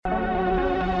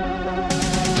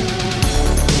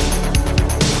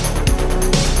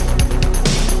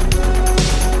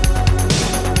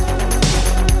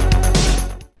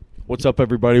What's up,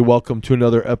 everybody? Welcome to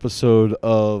another episode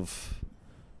of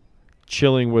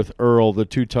Chilling with Earl, the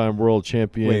two-time world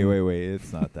champion. Wait.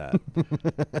 It's not that.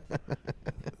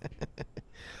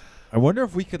 I wonder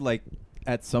if we could, like,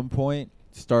 at some point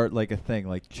start, like, a thing,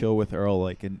 like, Chill with Earl,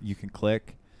 like, and you can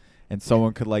click, and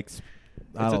someone could, like, It's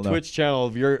a Twitch channel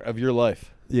of your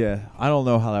life. Yeah, I don't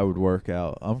know how that would work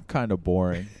out. I'm kind of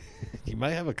boring. You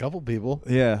might have a couple people.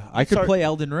 Yeah, I could play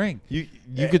Elden Ring. You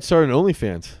could start an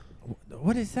OnlyFans.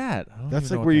 What is that?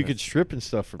 That's like where you could strip and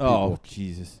stuff for people. Oh,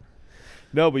 Jesus.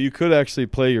 No, but you could actually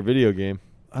play your video game.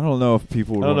 I don't know if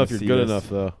people would I don't know want if to you're see good this. enough,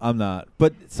 though. I'm not.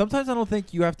 But sometimes I don't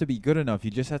think you have to be good enough.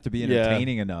 You just have to be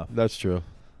entertaining enough. That's true.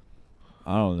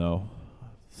 I don't know.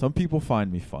 Some people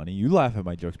find me funny. You laugh at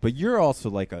my jokes, but you're also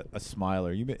like a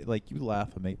smiler. You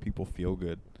laugh and make people feel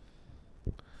good.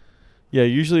 Yeah,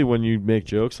 usually when you make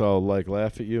jokes, I'll like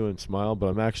laugh at you and smile,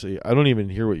 but I don't even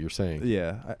hear what you're saying.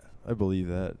 Yeah, I believe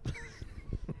that.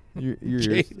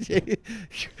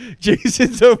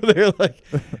 Jason's over there like,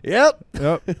 yep.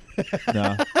 Yep.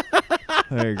 No,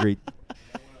 I agree.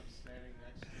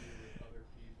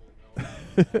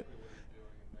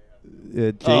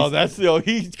 That's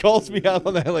he calls me out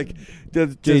on that. Like,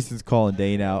 Jason's calling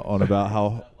Dane out on about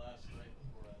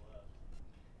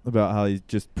how he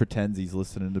just pretends he's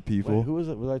listening to people. Wait, who was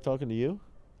it? Was I talking to you?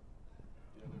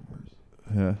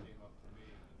 Yeah.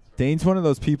 Dane's one of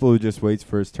those people who just waits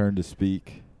for his turn to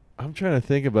speak. I'm trying to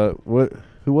think about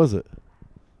who was it?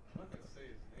 I'm not going to say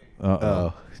his name.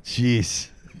 Oh, jeez. You should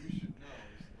know. He's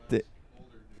less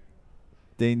older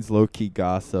dude. Dane's low-key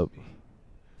gossip.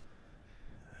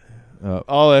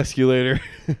 I'll ask you later.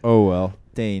 Oh, well.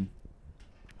 Dane,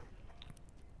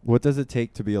 what does it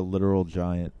take to be a literal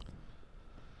giant?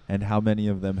 And how many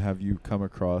of them have you come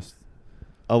across?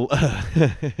 A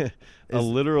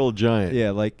literal giant.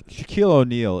 Yeah, like Shaquille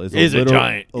O'Neal is a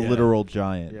giant. A literal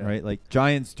giant, Yeah. right? Like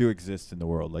giants do exist in the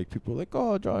world. Like people are like,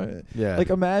 oh, giant. Yeah. Like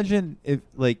imagine if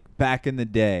like back in the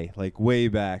day, like way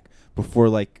back before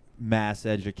like mass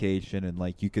education and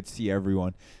like you could see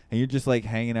everyone and you're just like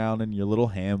hanging out in your little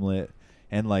hamlet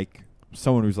and like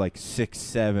someone who's like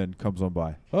 6'7" comes on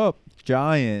by. Oh,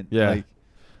 giant. Yeah. Like,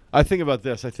 I think about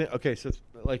this. So it's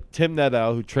like Tim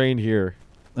Nedow, who trained here,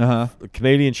 a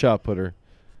Canadian shot putter,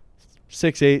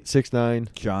 6'8",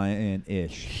 6'9",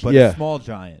 giant-ish, but Yeah. a small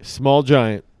giant. small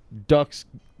giant,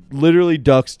 literally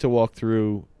ducks to walk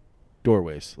through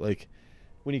doorways. Like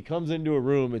when he comes into a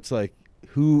room, it's like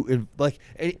and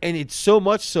it's so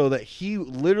much so that he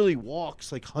literally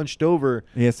walks like hunched over.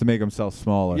 He has to make himself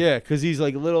smaller. Yeah, because he's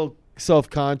like a little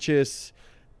self-conscious,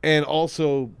 and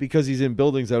also because he's in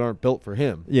buildings that aren't built for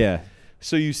him. Yeah.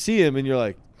 So you see him and you're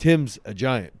like, Tim's a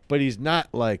giant, but he's not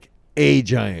like a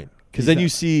giant. Because then you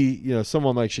see,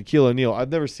 someone like Shaquille O'Neal. I've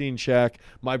never seen Shaq.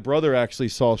 My brother actually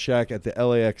saw Shaq at the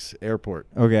LAX airport.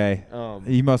 Okay.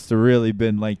 He must have really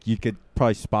been like, you could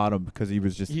probably spot him because he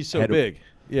was just. He's so big.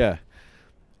 Yeah.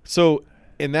 So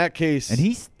in that case, and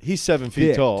he's 7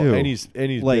 feet tall, too. and he's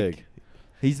like, big.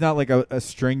 He's not like a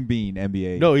string bean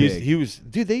NBA. No, big. he was.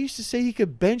 Dude, they used to say he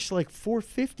could bench like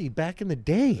 450 back in the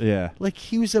day. Yeah. Like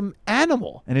he was an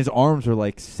animal. And his arms are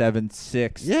like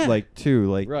 7'6". Yeah. Like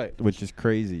two. Like right. Which is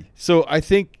crazy. So I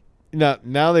think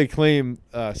now they claim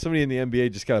somebody in the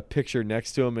NBA just got a picture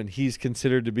next to him, and he's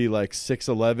considered to be like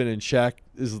 6'11", and Shaq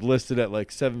is listed at like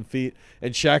 7 feet,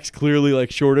 and Shaq's clearly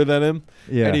like shorter than him.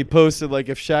 Yeah. And he posted like,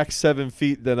 if Shaq's 7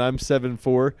 feet, then I'm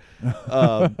 7'4",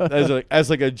 as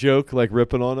like a joke, like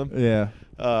ripping on him. Yeah.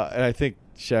 And I think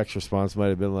Shaq's response might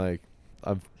have been like,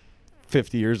 I'm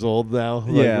 50 years old now,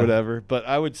 like whatever. But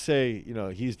I would say,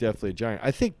 he's definitely a giant.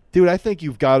 I think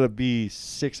you've got to be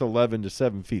 6'11" to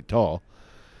 7 feet tall.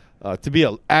 To be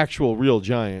an actual real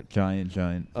giant. Giant.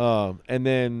 And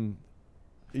then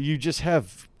you just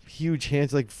have huge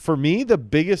hands. Like, for me, the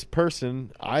biggest person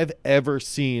I've ever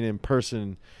seen in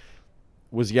person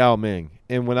was Yao Ming.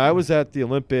 And when I was at the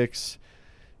Olympics,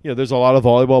 there's a lot of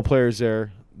volleyball players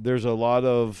there. There's a lot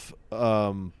of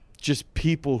just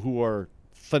people who are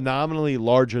phenomenally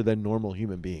larger than normal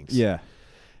human beings. Yeah.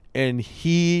 And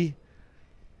he,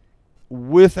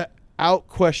 without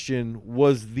question,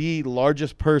 was the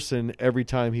largest person every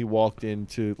time he walked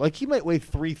into, like, he might weigh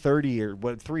 330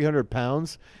 or 300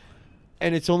 pounds,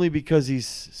 and it's only because he's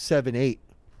 7'8"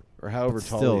 or however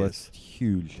tall he is. That's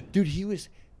huge. Dude, he was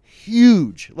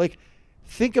huge. Like,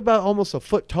 think about almost a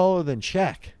foot taller than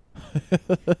Shaq.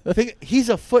 He's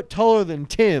a foot taller than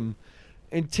Tim,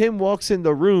 and Tim walks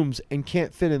into rooms and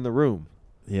can't fit in the room.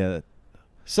 Yeah.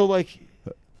 So, like,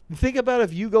 think about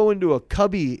if you go into a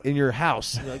cubby in your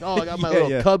house. You're like, oh, I got my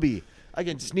little cubby. I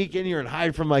can sneak in here and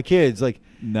hide from my kids. Like,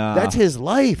 nah. That's his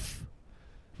life.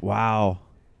 Wow.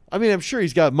 I mean, I'm sure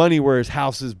he's got money where his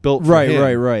house is built for Right,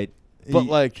 him. right. But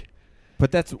like,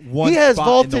 but that's one. he has spot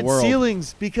in vaulted the world.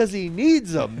 ceilings because he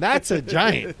needs them. That's a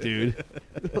giant, dude.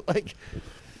 Like,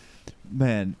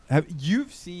 Man,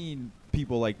 you've seen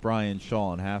people like Brian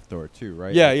Shaw and Halfdoor too,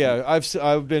 right? yeah, Like, yeah.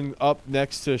 I've been up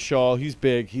next to Shaw. He's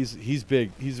big. He's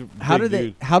big. He's a How big do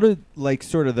dude. they? How did like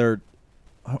sort of their?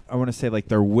 I want to say like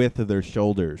their width of their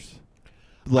shoulders.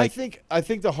 Like I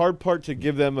think the hard part to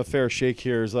give them a fair shake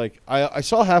here is like I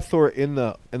saw Halfthor in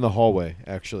the hallway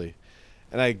actually,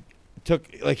 and I took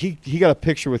like he got a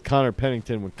picture with Connor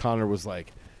Pennington when Connor was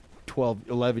like 12,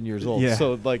 11 years old. Yeah.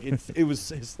 So like it was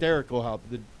hysterical how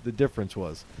the difference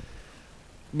was.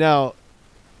 Now,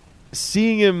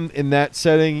 seeing him in that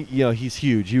setting, you know, he's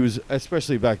huge. He was,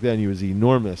 especially back then, he was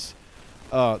enormous.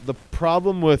 The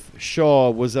problem with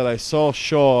Shaw was that I saw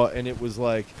Shaw and it was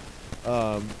like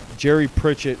Jerry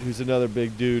Pritchett, who's another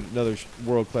big dude, another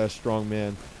world-class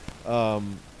strongman.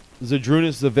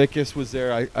 Zadrunas Zavickas was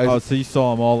there. so you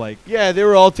saw them all like Yeah, they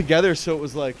were all together, so it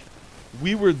was like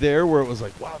we were there where it was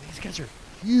like, wow, these guys are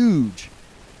huge.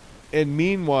 And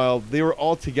meanwhile, they were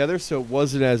all together, so it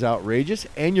wasn't as outrageous.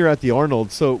 And you're at the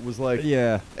Arnold, so it was like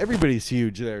everybody's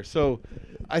huge there. So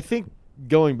I think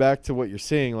going back to what you're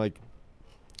saying, like,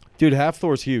 dude,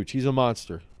 Halfthor's huge. He's a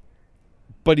monster.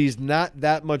 But he's not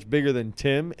that much bigger than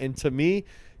Tim. And to me,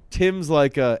 Tim's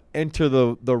like a enter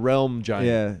the realm giant.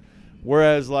 Yeah.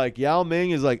 Whereas like Yao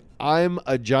Ming is like, I'm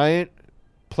a giant,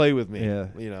 play with me. Yeah.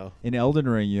 You know. In Elden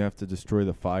Ring, you have to destroy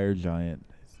the fire giant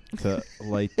to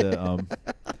light the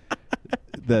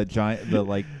the giant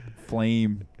like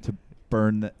flame to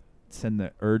burn send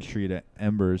the Erd tree to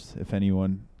embers if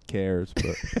anyone cares.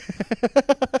 But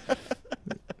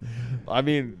I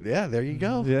mean, yeah, there you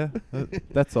go. yeah,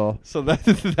 that's all. So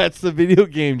that's the video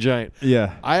game giant.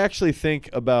 Yeah. I actually think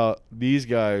about these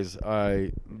guys.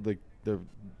 I like the,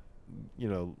 you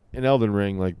know, in Elden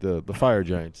Ring, like the fire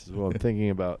giants is what I'm thinking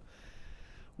about.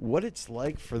 What it's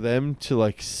like for them to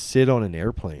like sit on an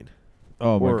airplane.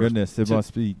 Oh my Or goodness, it to-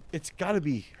 must be. It's got to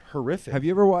be horrific. Have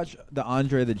you ever watched the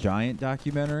Andre the Giant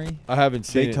documentary? I haven't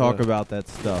seen They it. talk about that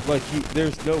stuff. like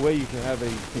there's no way you can have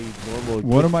a normal.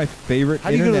 One of my favorite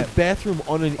How do you go to internet. the bathroom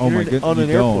on an Oh my internet, goodness, on an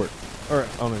you don't. airport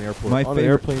or on an airport My on an favorite-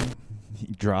 airplane?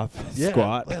 You drop, Yeah.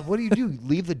 squat. Well, what do?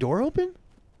 Leave the door open,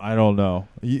 I don't know.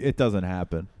 It doesn't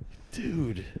happen.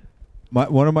 dude.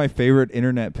 One of my favorite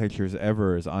internet pictures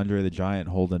ever is Andre the Giant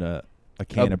holding a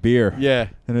can of beer. Yeah.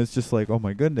 And it's just like, oh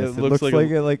my goodness, It it looks looks like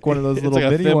like one of those it's little like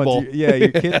a mini ones. thimble.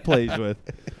 Your kid plays with.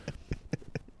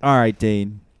 All right,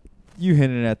 Dane, you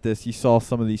hinted at this. You saw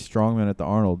some of these strongmen at the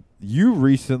Arnold. You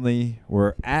recently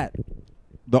were at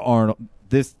the Arnold,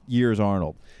 this year's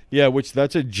Arnold. Yeah, which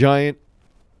that's a giant.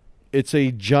 It's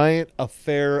a giant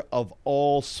affair of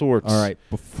all sorts. All right,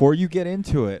 before you get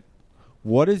into it,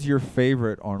 what is your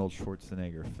favorite Arnold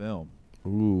Schwarzenegger film?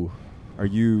 Ooh, Are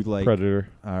you like Predator.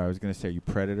 I was gonna say, are you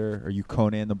Predator? Are you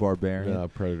Conan the Barbarian? Yeah,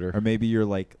 Predator. Or maybe you're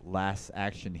like Last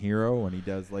Action Hero when he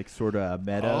does like sort of a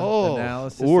meta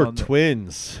analysis. or on the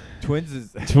Twins. Twins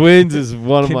is Twins is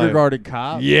one of my. Kindergarten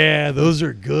Cop. Yeah, those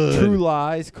are good. True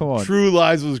Lies. Come on. True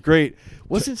Lies was great.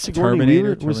 Wasn't Sigourney Terminator.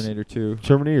 Weaver? Terminator 2.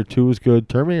 Terminator 2 was good.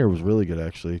 Terminator was really good,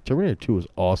 actually. Terminator 2 was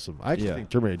awesome. I actually Yeah. think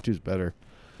Terminator 2 is better.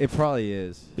 It probably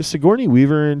is. Is Sigourney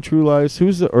Weaver in True Lies?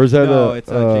 Who's the? Or is that No, it's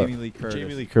Jamie Lee Curtis.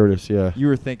 Jamie Lee Curtis, yeah. You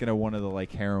were thinking of one of the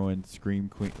like heroine scream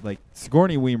queen. Like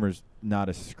Sigourney Weaver's not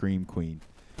a scream queen,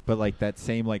 but like that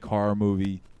same like horror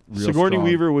movie. Real Sigourney strong.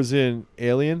 Weaver was in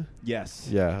Alien? Yes.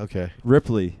 Yeah, okay.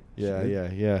 Ripley. Yeah,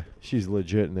 She- yeah. She's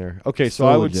legit in there. Okay, so So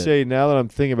I would legit. say now that I'm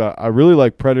thinking about I really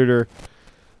like Predator.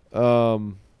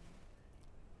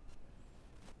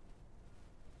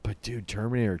 But dude,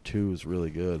 Terminator 2 is really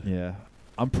good. Yeah.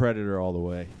 I'm Predator all the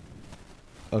way.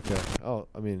 Okay. Oh,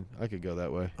 I mean, I could go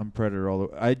that way. I'm Predator all the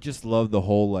way. I just love the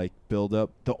whole like build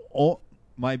up.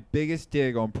 My biggest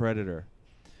dig on Predator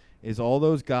is all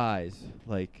those guys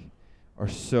like are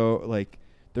so like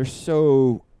they're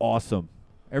so awesome.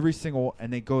 Every single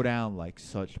and they go down like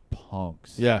such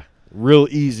punks. Yeah. Real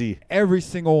easy. Every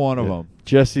single one of Yeah. them.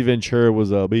 Jesse Ventura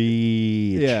was a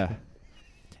beach. Yeah.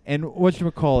 And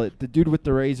whatchamacallit, the dude with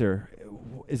the razor,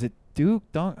 is it Duke?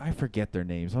 I forget their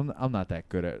names. I'm not that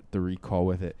good at the recall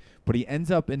with it. But he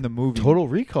ends up in the movie. Total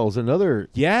Recall is another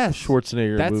Yes.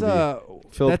 Schwarzenegger That's movie.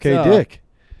 Philip that's K. Dick.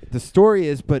 The story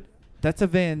is, but that's a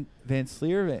Van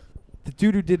Sleer. The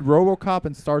dude who did RoboCop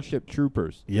and Starship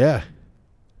Troopers. Yeah.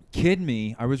 Kid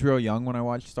me, I was real young when I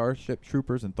watched Starship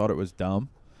Troopers and thought it was dumb.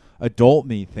 Adult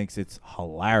me thinks it's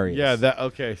hilarious. Yeah, that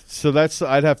okay. So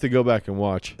I'd have to go back and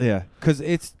watch. Yeah, because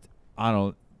I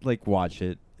don't like watch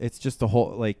it. It's just a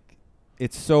whole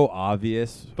it's so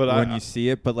obvious But when you see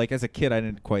it. But like as a kid, I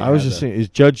didn't quite. I was have just the- saying, is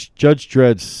Judge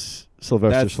Dredd's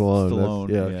Sylvester That's Stallone? Stallone,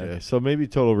 Yeah, yeah. okay. So maybe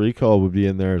Total Recall would be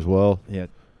in there as well. Yeah,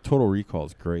 Total Recall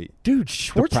is great. Dude,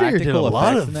 Schwarzenegger did a practical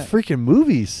lot effects of in that- freaking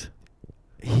movies.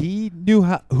 He knew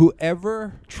how.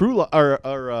 Whoever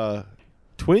Our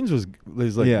Twins was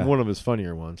like Yeah. one of his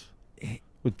funnier ones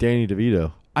with Danny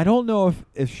DeVito. I don't know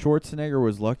if Schwarzenegger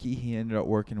was lucky he ended up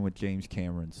working with James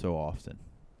Cameron so often.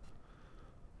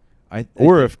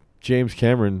 Or if James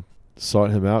Cameron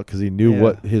sought him out because he knew Yeah.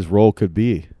 what his role could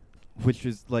be. which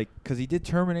was like because he did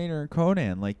Terminator and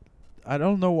Conan. Like I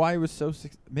don't know why he was so.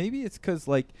 Maybe it's because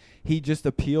like he just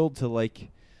appealed to like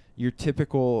your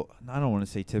typical. I don't want to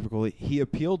say typical. He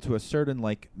appealed to a certain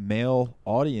like male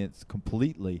audience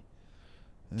completely.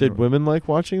 Did women like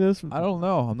watching this? I don't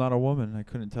know. I'm not a woman. I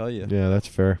couldn't tell you. Yeah, that's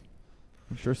fair.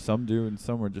 I'm sure some do, and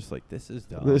some were just like, "This is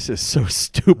dumb." This is so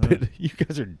stupid. You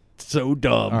guys are so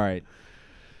dumb. All right.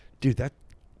 Dude,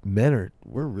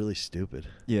 we're really stupid.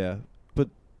 Yeah, but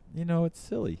you know it's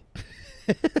silly,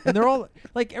 and they're all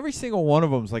like every single one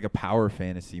of them's like a power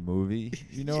fantasy movie.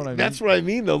 You know what I mean? That's what I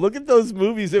mean, though. Look at those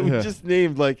movies that we Yeah. just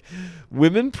named. Like,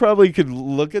 women probably could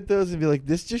look at those and be like,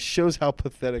 "This just shows how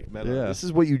pathetic men are. Yeah. This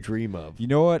is what you dream of." You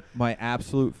know what my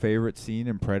absolute favorite scene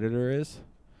in Predator is?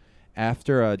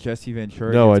 After Jesse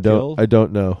Ventura No, gets I don't. killed. I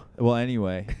don't know. Well,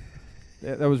 anyway,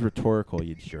 that was rhetorical,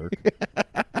 you jerk.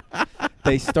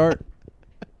 They start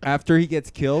after he gets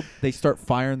killed. They start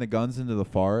firing the guns into the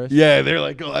forest. Yeah, they're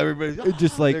like, oh, everybody's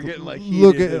Just like they're getting like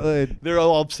look heated at. and they're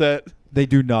all upset. They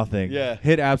do nothing. Yeah.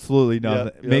 Hit absolutely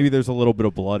nothing. Yeah, yeah. Maybe there's a little bit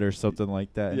of blood or something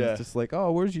like that. And Yeah. It's just like,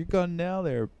 oh, where's your gun now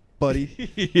there, buddy?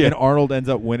 Yeah. And Arnold ends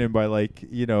up winning by like,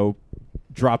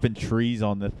 dropping trees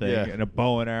on the thing Yeah. and a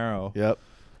bow and arrow. Yep.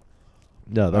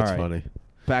 No, that's All right. funny.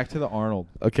 Back to the Arnold.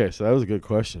 Okay, so that was a good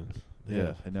question.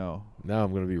 Yeah, I know. Now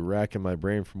I'm going to be racking my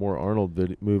brain for more Arnold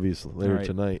movies later All right.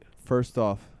 tonight. First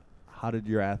off, how did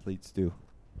your athletes do?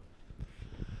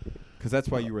 Because that's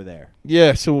why you were there.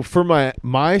 Yeah, so for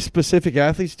my specific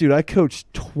athletes, dude, I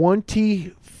coached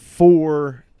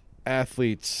 24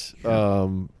 athletes,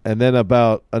 and then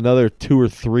about another 2 or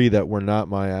 3 that were not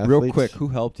my athletes. Real quick, who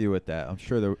helped you with that? I'm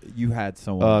sure you had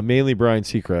someone. Mainly Brian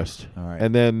Seacrest. All right.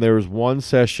 And then there was one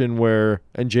session where,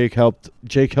 and Jake helped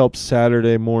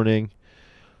Saturday morning.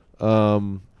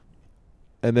 And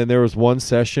then there was one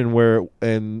session where,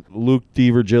 and Luke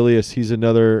DeVirgilius, he's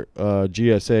another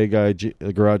GSA guy,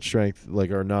 Garage Strength, like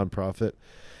our nonprofit.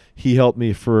 He helped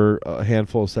me for a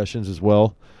handful of sessions as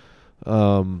well,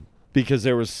 because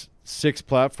there was 6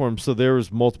 platforms, so there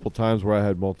was multiple times where I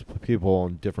had multiple people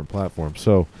on different platforms.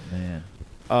 So, Man.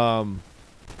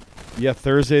 yeah,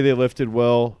 Thursday they lifted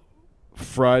well.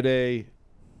 Friday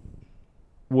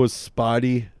was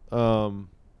spotty. I'll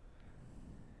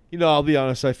be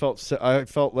honest. I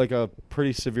felt like a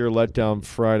pretty severe letdown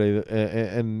Friday,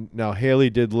 and now Haley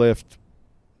did lift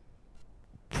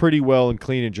pretty well in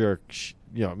clean and jerk.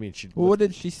 Well, what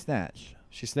did she snatch?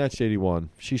 she snatched 81.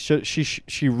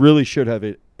 She really should have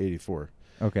 84.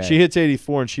 Okay. She hits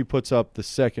 84, and she puts up the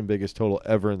second biggest total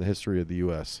ever in the history of the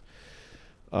U.S.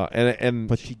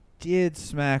 But she did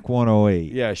smack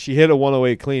 108. Yeah, she hit a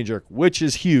 108 clean jerk, which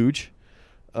is huge.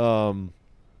 And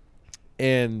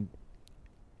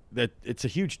that it's a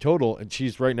huge total, and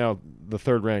she's right now the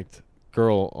 3rd ranked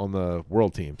girl on the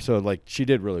world team. So like she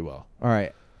did really well. All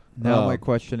right. Now my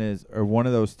question is, are one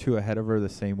of those 2 ahead of her the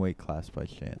same weight class by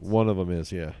chance? One of them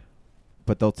is, yeah.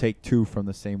 But they'll take 2 from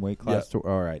the same weight class? Yeah.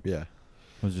 All right. Yeah.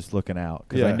 I was just looking out.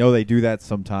 Because Yeah. I know they do that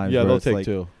sometimes. Yeah, where they'll it's take like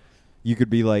 2. You could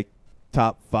be like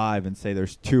top 5 and say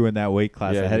there's 2 in that weight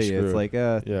class Yeah, ahead of you're you. It's screwed.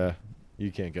 like, Yeah,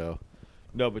 you can't go.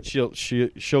 No, but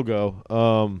she'll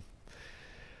go.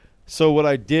 So what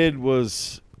I did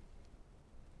was,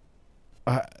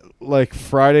 like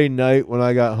Friday night when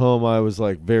I got home, I was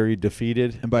like very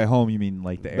defeated. and by home you mean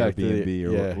like the Back to the- Airbnb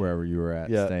or yeah. wherever you were at,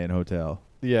 Yeah. staying hotel.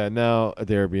 Yeah, now at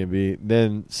the Airbnb.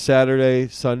 Then Saturday,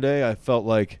 Sunday, I felt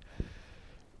like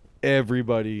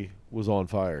everybody was on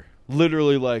fire.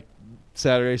 Literally, like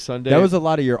Saturday, Sunday. That was a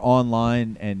lot of your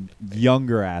online and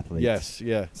younger athletes. yes,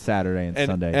 yeah. Saturday and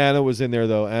Sunday. Anna was in there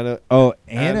though. Anna,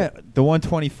 Anna, the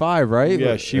 125, right?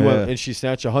 yeah, she went and she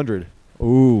snatched 100.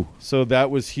 Ooh. So that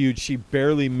was huge. She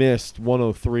barely missed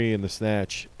 103 in the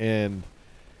snatch. And,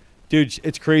 dude,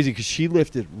 it's crazy because she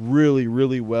lifted really,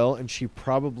 really well, and she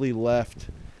probably left,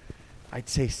 I'd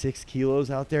say, 6 kilos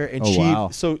out there. And wow.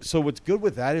 So what's good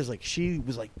with that is, like, she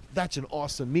was like, that's an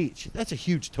awesome meet. That's a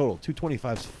huge total.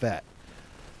 225's fat.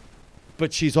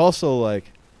 But she's also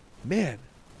like, man,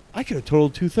 I could have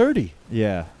totaled 230.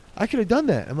 Yeah. I could have done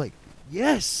that. I'm like,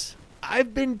 yes.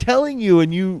 I've been telling you,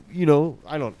 and you know,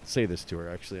 I don't say this to her,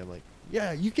 actually. I'm like,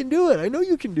 yeah, you can do it. I know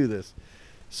you can do this.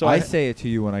 So I say it to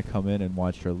you when I come in and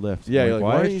watch her lift. Yeah, I'm you're like,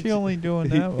 why why is are she you only doing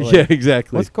that? Like, yeah,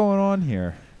 exactly. What's going on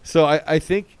here? So I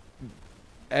think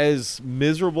as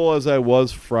miserable as I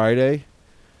was Friday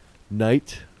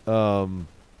night, well,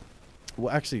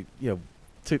 actually,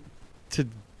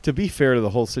 to be fair to the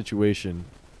whole situation,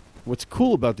 what's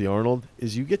cool about the Arnold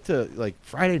is you get to, like,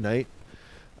 Friday night,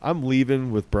 I'm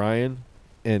leaving with Brian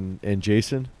and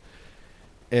Jason,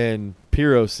 and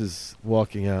Piros is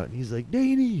walking out, and he's like,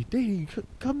 Danny,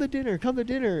 come to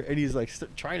dinner, and he's like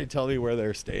trying to tell me where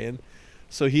they're staying.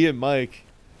 So he and Mike,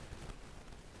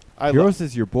 Piros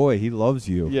is your boy. He loves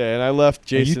you. Yeah, and I left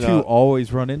Jason. And you two out.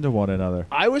 always run into one another.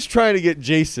 I was trying to get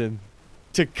Jason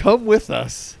to come with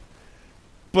us,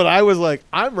 but I was like,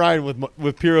 I'm riding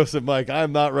with Piros and Mike.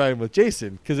 I'm not riding with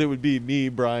Jason because it would be me,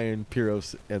 Brian,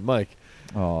 Piros, and Mike.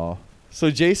 Oh. So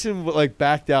Jason like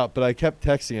backed out, but I kept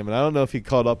texting him, and I don't know if he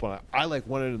called up on it. I like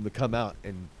wanted him to come out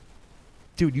and,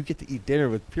 dude, you get to eat dinner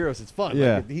with Piros. It's fun.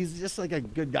 Yeah. Like, he's just like a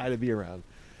good guy to be around.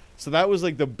 So that was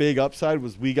like the big upside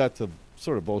was we got to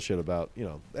sort of bullshit about,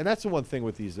 and that's the one thing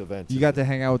with these events. You got to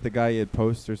hang out with the guy you had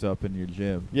posters up in your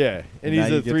gym. Yeah, and now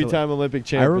he's you a get to, 3-time Olympic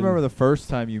champion. I remember the first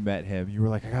time you met him. You were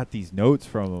like, I got these notes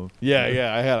from him.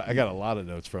 Yeah, I got a lot of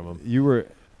notes from him. You were,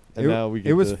 and now we get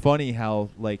it was funny how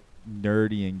like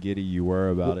nerdy and giddy you were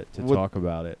about it to talk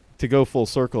about it. To go full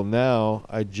circle now,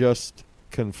 I just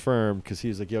confirmed because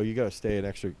he's like, yo, you got to stay an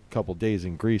extra couple days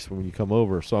in Greece when you come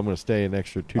over, so I'm going to stay an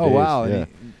extra 2 days. Oh, wow. Yeah.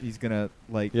 And he's going to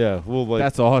like. Yeah, well, like,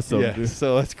 that's awesome. Yeah, dude.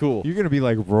 so that's cool. You're going to be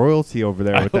like royalty over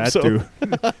there with that so. dude.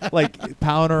 Like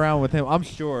pounding around with him. I'm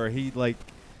sure he like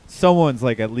someone's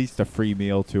like at least a free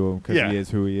meal to him because he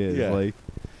is who he is. Yeah. Like,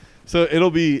 so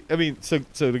it'll be, I mean, so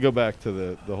to go back to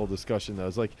the whole discussion, though,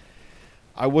 it's like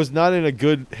I was not in a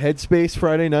good headspace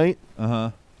Friday night.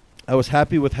 Uh-huh. I was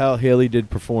happy with how Haley did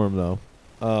perform, though.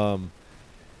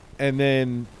 And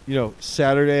then,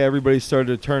 Saturday everybody started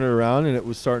to turn it around, and it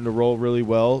was starting to roll really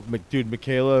well. Dude,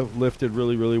 Michaela lifted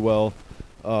really, really well.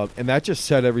 And that just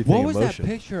set everything in motion. What was that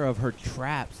picture of her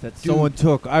traps that someone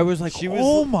took? I was like,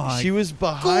 oh, my She was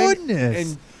behind. goodness.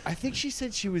 And I think she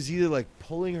said she was either, like,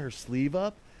 pulling her sleeve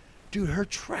up. Dude, her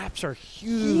traps are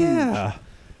huge. Yeah.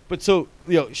 But so,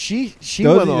 she Those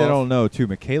went of you off. that don't know, too,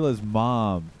 Michaela's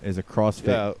mom is a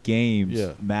CrossFit Games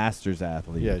Yeah. Masters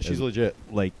athlete. Yeah, she's legit.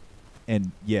 Like,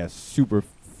 and, super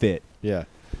fit. Yeah.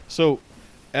 So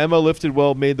Emma lifted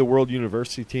well, made the World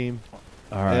University team.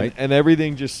 All right. And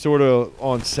everything just sort of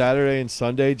on Saturday and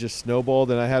Sunday just snowballed.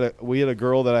 And we had a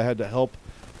girl that I had to help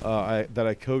that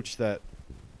I coached that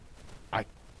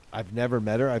I've never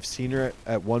met her. I've seen her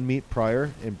at one meet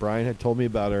prior, and Brian had told me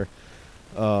about her.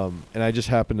 And I just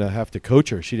happened to have to coach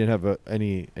her. She didn't have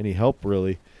any help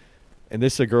really. And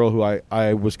this is a girl who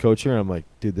I was coaching her. And I'm like,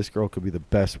 dude, this girl could be the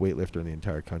best weightlifter in the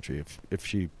entire country if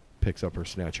she picks up her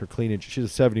snatch. Her clean and she's a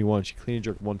 71. She clean and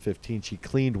jerked 115. She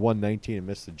cleaned 119 and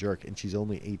missed the jerk, and she's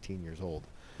only 18 years old.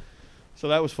 So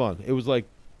that was fun. It was like,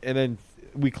 and then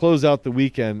we closed out the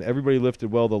weekend. Everybody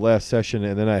lifted well the last session,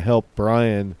 and then I helped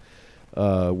Brian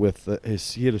with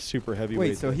he had a super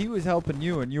heavyweight. Wait, so he was helping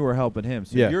you and you were helping him.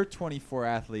 So your 24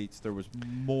 athletes, there was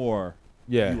more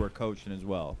you were coaching as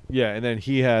well. Yeah, and then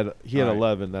he had right.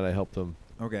 11 that I helped him.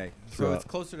 Okay, so it's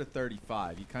closer to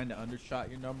 35. You kind of undershot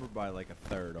your number by like a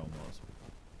third almost.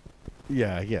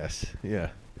 Yeah, I guess. Yeah.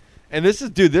 And this is,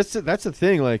 dude, that's the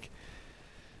thing. Like,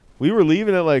 we were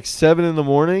leaving at like 7 in the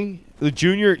morning. The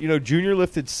junior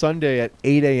lifted Sunday at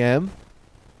 8 a.m.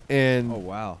 And oh,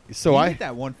 wow. So he hit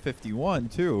that 151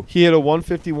 too. He had a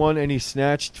 151 and he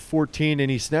snatched 14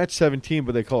 and he snatched 17,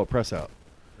 but they call it press out.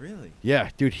 Really? Yeah,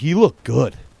 dude, he looked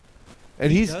good.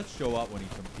 And he does show up when he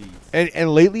competes.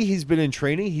 And lately he's been in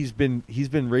training. He's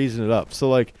been raising it up. So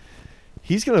like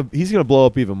he's gonna blow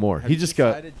up even more. Have he you just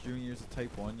decided juniors a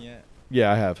type 1 yet?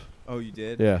 Yeah, I have. Oh, you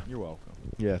did? Yeah. You're welcome.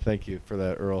 Yeah, thank you for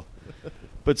that, Earl.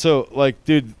 But so like,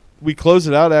 dude, we closed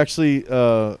it out actually.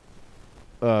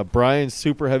 Brian's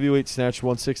super heavyweight snatched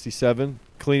 167,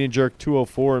 clean and jerk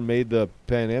 204, and made the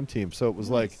Pan Am team. So it was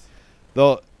like,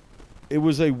 it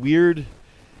was a weird.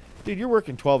 Dude, you're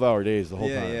working 12-hour days the whole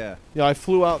time. Yeah. I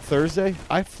flew out Thursday.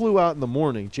 I flew out in the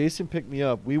morning. Jason picked me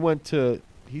up.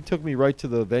 He took me right to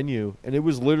the venue, and it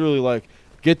was literally like,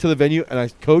 get to the venue, and I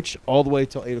coached all the way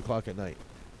till 8 o'clock at night.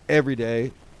 Every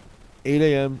day, 8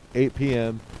 a.m., 8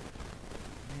 p.m.,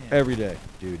 every day.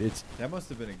 Dude, that must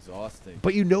have been exhausting.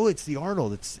 But it's the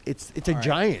Arnold. It's a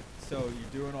giant. So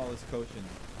you're doing all this coaching.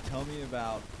 Tell me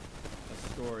about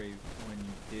a story when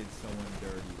you did someone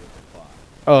dirty with the clock.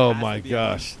 Oh my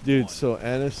gosh, dude! So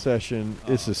Anna's session.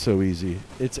 This is so easy.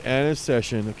 It's Anna's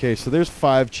session. Okay, so there's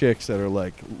 5 chicks that are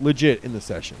like legit in the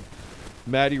session.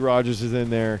 Maddie Rogers is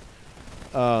in there.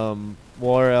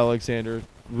 Laura Alexander,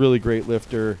 really great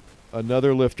lifter.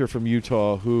 Another lifter from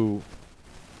Utah who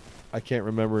I can't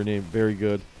remember her name, very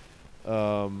good.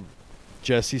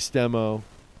 Jessie Stemo,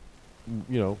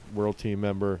 world team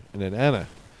member, and then Anna.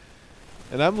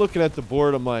 And I'm looking at the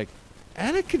board, I'm like,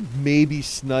 Anna could maybe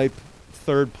snipe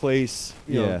third place.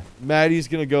 You know, Maddie's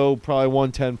going to go probably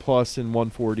 110 plus and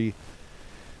 140.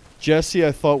 Jessie,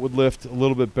 I thought, would lift a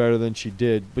little bit better than she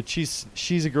did, but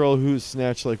she's a girl who's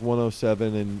snatched like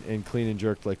 107 and clean and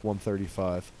jerked like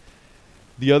 135.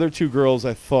 The other two girls,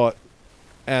 I thought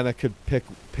Anna could pick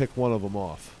one of them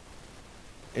off.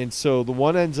 And so the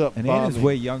one ends up bombing. Anna's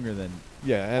way younger than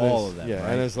all of them, Yeah,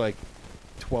 right? Anna's like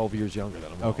 12 years younger than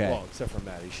them. Okay. Well, except for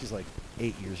Maddie. She's like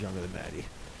 8 years younger than Maddie.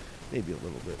 Maybe a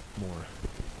little bit more,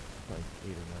 like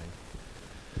 8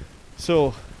 or 9.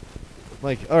 So,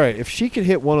 like, all right, if she could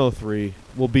hit 103,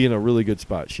 we'll be in a really good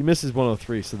spot. She misses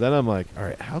 103, so then I'm like, all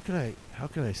right, how can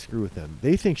I screw with them?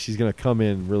 They think she's going to come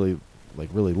in really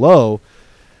low,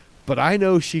 but I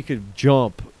know she could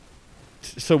jump.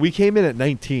 So we came in at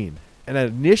 19. And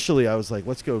initially, I was like,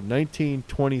 let's go 19,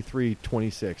 23,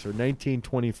 26, or 19,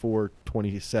 24,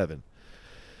 27.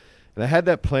 And I had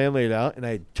that plan laid out, and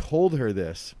I had told her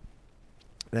this.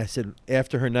 And I said,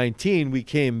 after her 19, we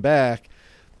came back,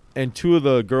 and two of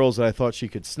the girls that I thought she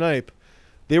could snipe,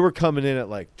 they were coming in at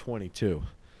like 22.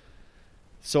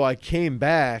 So I came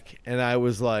back, and I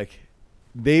was like,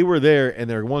 they were there, and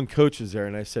their one coach was there,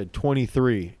 and I said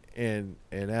 23. And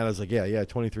Anna's like, yeah,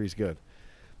 23 is good.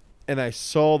 And I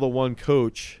saw the one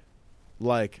coach,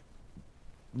 like,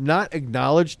 not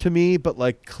acknowledge to me, but,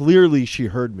 like, clearly she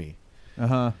heard me.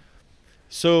 Uh-huh.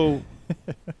 So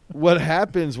what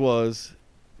happens was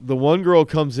the one girl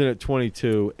comes in at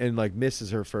 22 and, like, misses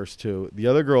her first two. The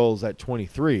other girl's at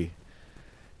 23.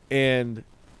 And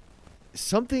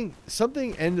something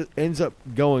ends up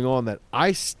going on that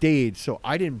I stayed, so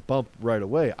I didn't bump right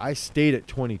away. I stayed at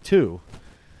 22.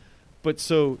 But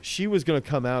so she was going to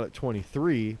come out at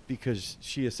 23 because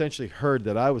she essentially heard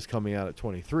that I was coming out at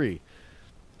 23.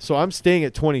 So I'm staying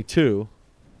at 22,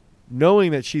 knowing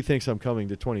that she thinks I'm coming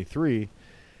to 23.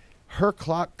 Her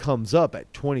clock comes up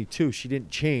at 22. She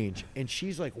didn't change, and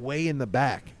she's like way in the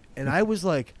back. And I was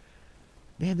like,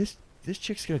 man, this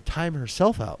chick's going to time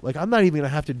herself out. Like, I'm not even going to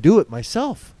have to do it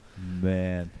myself.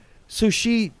 Man. So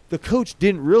the coach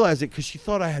didn't realize it because she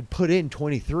thought I had put in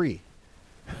 23.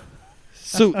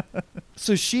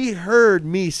 So she heard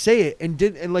me say it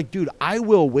and like, dude, I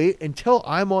will wait until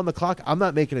I'm on the clock. I'm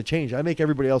not making a change. I make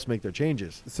everybody else make their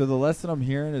changes. So the lesson I'm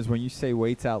hearing is when you say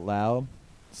weights out loud,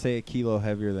 say a kilo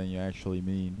heavier than you actually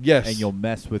mean. Yes. And you'll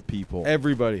mess with people.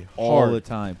 Everybody. All hard. the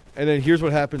time. And then here's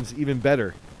what happens even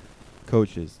better.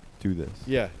 Coaches do this.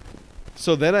 Yeah.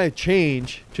 So then I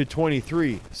change to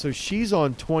 23. So she's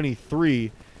on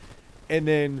 23, and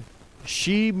then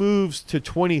she moves to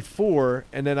 24,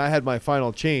 and then I had my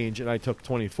final change, and I took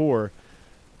 24,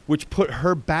 which put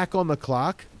her back on the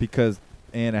clock. Because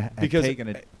Anna had taken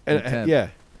an attempt. Yeah.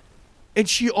 And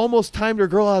she almost timed her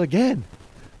girl out again.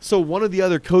 So one of the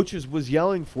other coaches was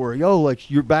yelling for her, yo,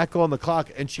 like, you're back on the clock,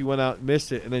 and she went out and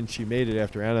missed it, and then she made it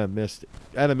after Anna missed.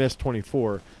 Anna missed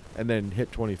 24 and then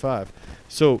hit 25.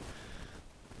 So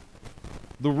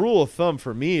the rule of thumb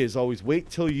for me is always wait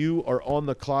till you are on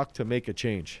the clock to make a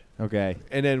change. Okay.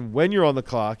 And then when you're on the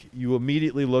clock, you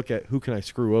immediately look at who can I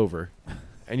screw over,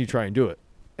 and you try and do it.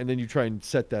 And then you try and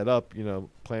set that up,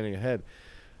 planning ahead.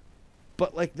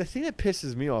 But, like, the thing that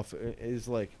pisses me off is,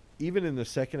 like, even in the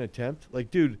second attempt,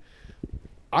 like, dude,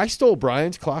 I stole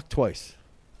Brian's clock twice.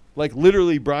 Like,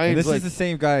 literally, Brian's, And this like, is the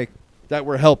same guy. that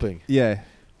we're helping. Yeah.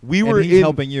 We And were he's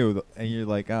helping you, and you're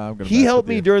like, I'm going to He helped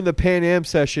me during the Pan Am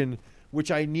session, which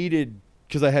I needed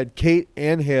because I had Kate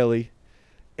and Haley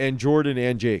and Jordan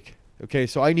and Jake. Okay,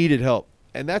 so I needed help.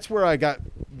 And that's where I got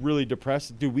really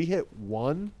depressed. Dude, we hit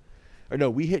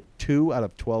 2 out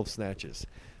of 12 snatches.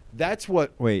 That's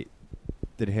what... Wait,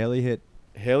 did Haley hit?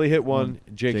 Haley hit one,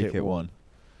 Jake hit one.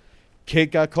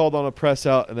 Kate got called on a press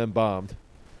out and then bombed.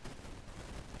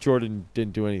 Jordan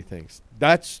didn't do anything.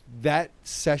 That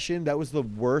session, that was the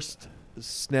worst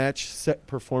snatch set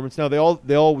performance. Now, they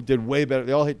all did way better.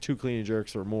 They all hit 2 clean and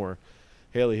jerks or more.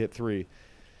 Haley hit 3.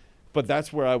 But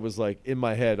that's where I was like, in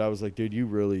my head, I was like, dude,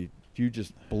 you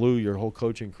just blew your whole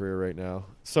coaching career right now.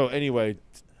 So anyway,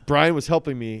 Brian was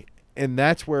helping me. And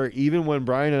that's where even when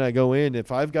Brian and I go in,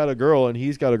 if I've got a girl and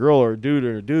he's got a girl or a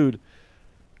dude,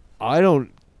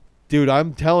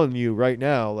 I'm telling you right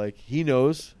now, like, he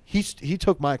knows. He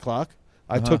took my clock.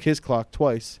 I took his clock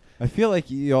twice. I feel like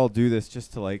you all do this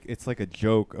just to, like, it's like a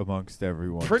joke amongst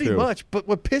everyone. Pretty too. much. But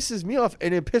what pisses me off,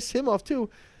 and it pissed him off too,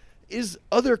 is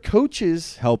other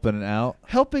coaches helping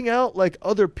out. like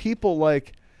other people,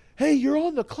 like, hey, you're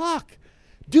on the clock.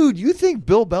 Dude, you think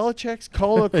Bill Belichick's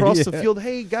calling across the field,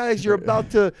 hey, guys, you're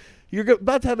about to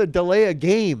have a delay a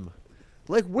game.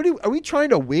 Like, are we trying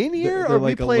to win here, or are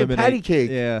we playing patty cake?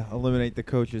 Yeah, eliminate the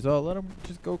coaches. Oh, let them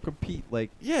just go compete. Like,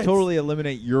 Yeah, totally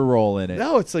eliminate your role in it.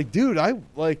 No, it's like, dude,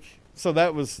 so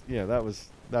that was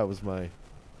my,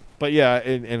 but yeah,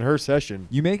 in her session.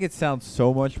 You make it sound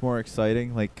so much more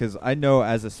exciting, like, because I know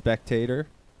as a spectator.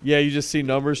 Yeah, you just see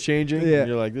numbers changing, Yeah. and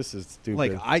you're like, this is stupid.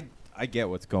 Like, I get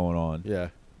what's going on. Yeah.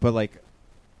 But, like,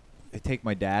 I take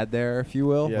my dad there, if you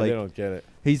will. Yeah, like, they don't get it.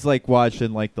 He's, like,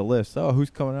 watching, like, the list. Oh, who's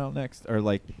coming out next? Or,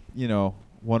 like, you know,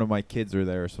 one of my kids are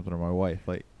there or something, or my wife.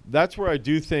 Like, that's where I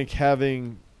do think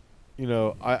having,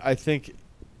 I think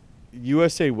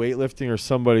USA Weightlifting or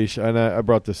somebody, and I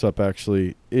brought this up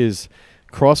actually, is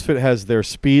CrossFit has their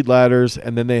speed ladders,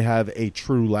 and then they have a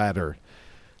true ladder.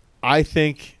 I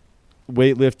think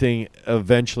weightlifting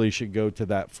eventually should go to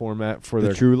that format for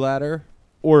their true ladder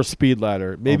or a speed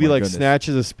ladder. Maybe like goodness. snatch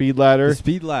is a speed ladder. The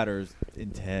speed ladder is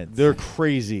intense. They're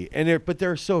crazy, and but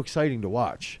they're so exciting to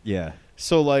watch. Yeah.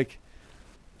 So like,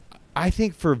 I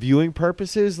think for viewing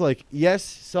purposes, like, yes,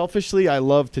 selfishly, I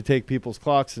love to take people's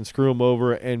clocks and screw them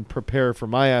over and prepare for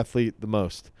my athlete the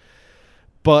most.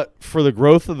 But for the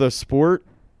growth of the sport,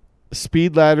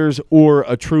 speed ladders or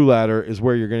a true ladder is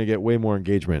where you're going to get way more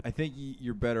engagement. I think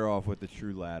you're better off with the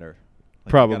true ladder. Like,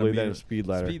 Probably than a speed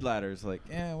ladder. Speed ladder is like,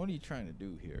 what are you trying to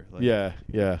do here? Like,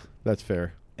 yeah, that's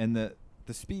fair. And the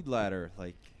speed ladder,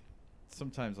 like,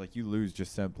 sometimes, like, you lose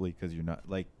just simply because you're not,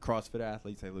 like, CrossFit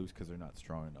athletes, they lose because they're not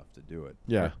strong enough to do it.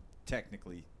 Yeah. Or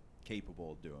technically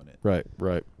capable of doing it. Right.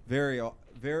 Very,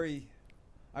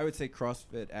 I would say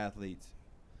CrossFit athletes,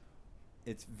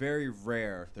 it's very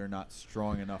rare they're not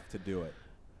strong enough to do it.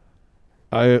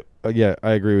 I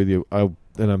agree with you. And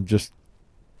I'm just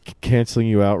canceling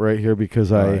you out right here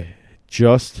because I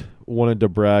just wanted to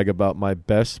brag about my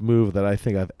best move that I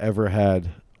think I've ever had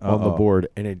on the board,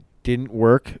 and it didn't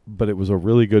work, but it was a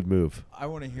really good move. I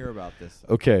want to hear about this.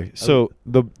 Okay, so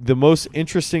the most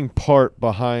interesting part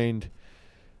behind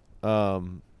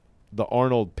the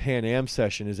Arnold Pan Am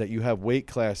session is that you have weight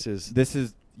classes. This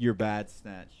is your bad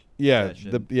snatch. Yeah,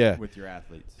 session with your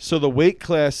athletes. So the weight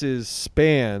classes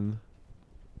span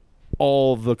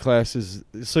all the classes.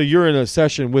 So you're in a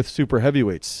session with super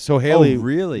heavyweights. So Haley,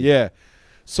 really? Yeah.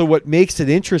 So what makes it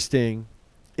interesting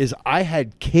is I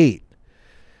had Kate.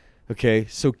 Okay,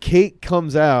 so Kate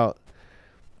comes out.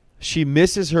 She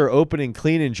misses her opening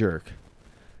clean and jerk.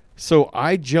 So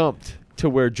I jumped to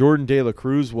where Jordan De La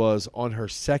Cruz was on her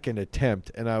second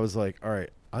attempt, and I was like, all right,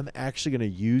 I'm actually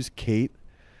going to use Kate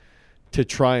to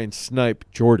try and snipe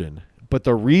Jordan. But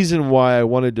the reason why I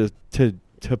wanted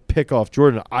to pick off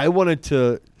Jordan, I wanted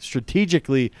to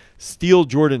strategically steal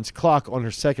Jordan's clock on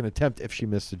her second attempt if she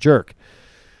missed a jerk.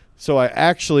 So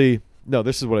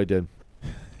this is what I did.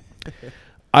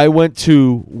 I went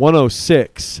to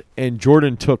 106, and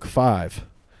Jordan took 5.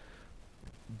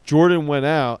 Jordan went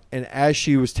out, and as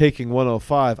she was taking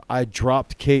 105, I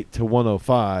dropped Kate to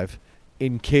 105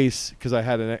 in case, because I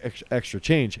had an extra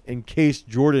change. In case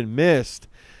Jordan missed,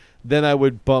 then I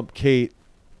would bump Kate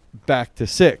back to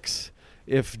 6.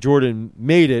 If Jordan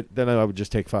made it, then I would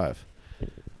just take 5.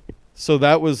 So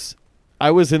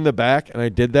I was in the back, and I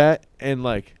did that, and,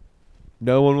 like,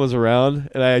 no one was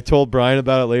around. And I told Brian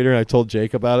about it later, and I told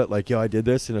Jake about it. Like, yo, I did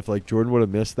this, and if, like, Jordan would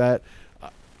have missed that,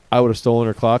 I would have stolen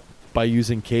her clock by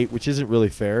using Kate, which isn't really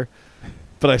fair,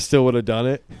 but I still would have done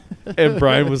it. And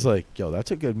Brian was like, yo,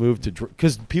 that's a good move to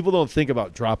because people don't think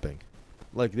about dropping.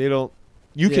 Like, they don't.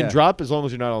 You can drop as long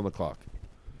as you're not on the clock.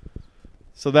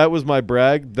 So that was my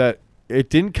brag that it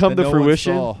didn't come to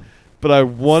fruition, but I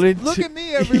wanted to. Look at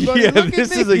me, everybody. Yeah, Look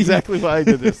this at me. is exactly why I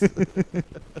did this.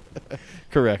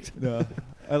 Correct. No,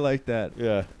 I like that.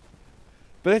 Yeah.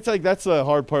 But it's like that's the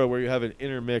hard part of where you have an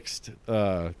intermixed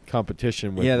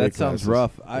competition with that weight sounds classes.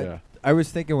 rough. I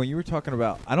was thinking when you were talking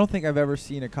about, I don't think I've ever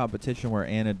seen a competition where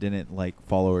Anna didn't, like,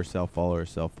 follow herself.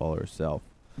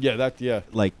 Yeah,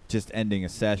 Like, just ending a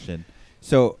session.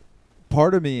 So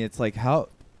part of me, it's like, how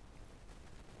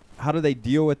do they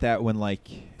deal with that when, like,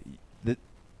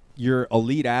 your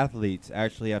elite athletes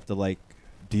actually have to, like,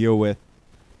 deal with,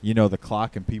 the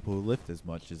clock and people who lift as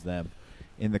much as them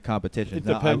in the competition? It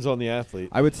depends on the athlete.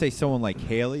 I would say someone like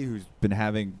Haley, who's been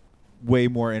having way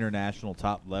more international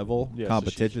top level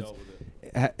competitions,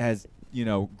 has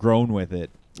grown with it.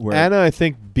 Where Anna, I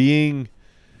think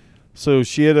so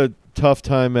she had a tough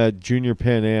time at Junior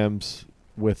Pan Ams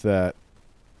with that,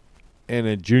 and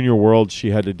at Junior World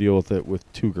she had to deal with it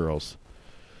with 2 girls.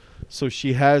 So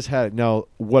she has had. Now,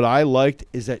 what I liked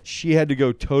is that she had to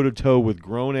go toe to toe with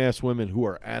grown ass women who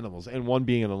are animals, and one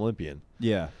being an Olympian.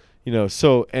 Yeah.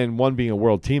 And one being a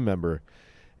world team member.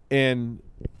 And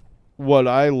what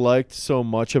I liked so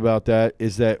much about that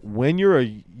is that when you're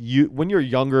a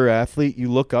younger athlete, you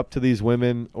look up to these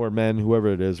women or men, whoever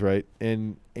it is, right?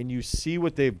 And you see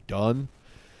what they've done,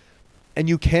 and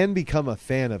you can become a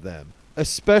fan of them.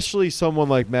 Especially someone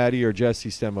like Maddie or Jesse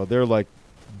Stemo. They're like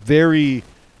very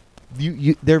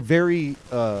they're very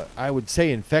I would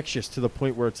say infectious to the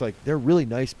point where it's like they're really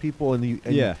nice people, and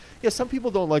yeah, some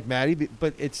people don't like Maddie,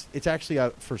 but it's actually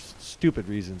out for stupid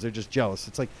reasons. They're just jealous.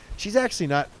 It's like she's actually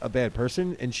not a bad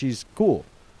person, and she's cool.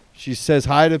 She says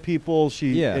hi to people.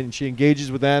 And she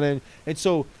engages with Anna, and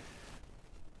so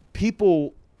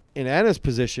people in Anna's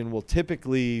position will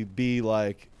typically be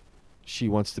like, she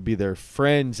wants to be their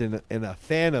friends and a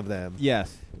fan of them.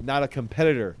 Yes, not a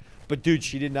competitor. But dude,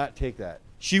 she did not take that.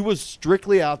 She was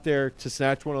strictly out there to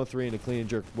snatch 103 and to clean and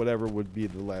jerk whatever would be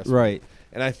the last right one.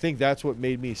 And I think that's what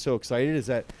made me so excited, is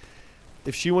that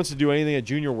if she wants to do anything at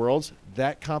Junior Worlds,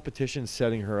 that competition's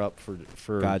setting her up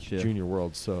for Gotcha. Junior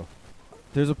Worlds. So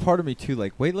there's a part of me too,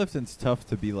 like weightlifting's tough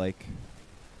to be like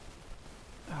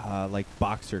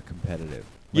boxer competitive.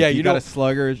 Like, yeah, you got a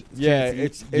slugger. Yeah,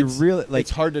 it's really like, it's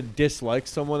hard to dislike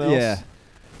someone else. Yeah.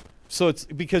 So it's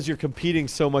because you're competing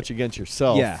so much against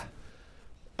yourself. Yeah.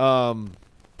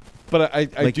 But I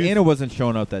like do Anna wasn't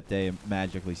showing up that day and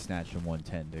magically snatching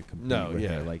 110 to compete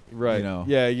with her. Like, right. You know.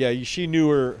 Yeah. She knew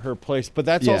her place, but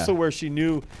that's Yeah. also where she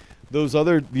knew the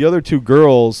other two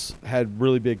girls had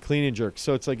really big clean and jerks.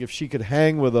 So it's like if she could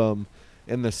hang with them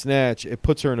in the snatch, it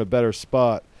puts her in a better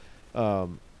spot.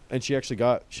 And she actually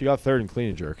got third in clean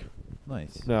and jerk.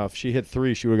 Nice. Now, if she hit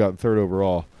 3, she would have gotten third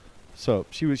overall. So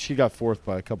she got fourth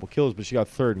by a couple kills, but she got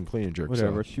third in clean and jerk.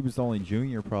 Whatever. So. She was the only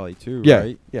junior probably too, Yeah,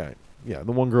 right? Yeah.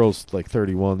 The one girl's like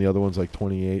 31, the other one's like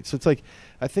 28. So it's like,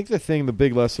 I think the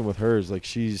big lesson with her is like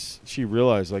she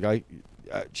realized like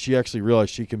she actually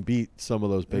realized she can beat some of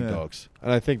those big dogs,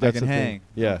 and I think that's the hang. thing.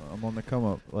 Yeah, I'm on the come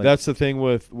up. Like, that's the thing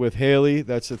with Haley.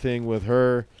 That's the thing with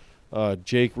her.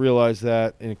 Jake realized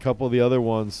that, and a couple of the other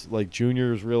ones, like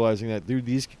juniors, realizing that, dude,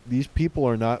 these people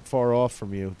are not far off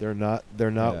from you. They're not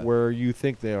where you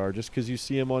think they are. Just because you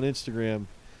see them on Instagram,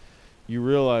 you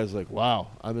realize like, wow,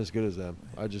 I'm as good as them.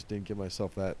 I just didn't give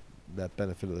myself that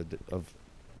benefit of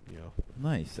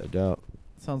nice. a doubt.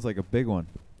 Sounds like a big one.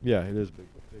 Yeah, it is big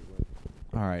one.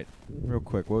 All right, real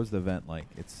quick, what was the event like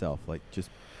itself? Like just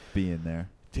being there,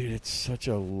 dude. It's such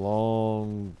a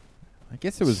long. I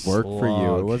guess it was work for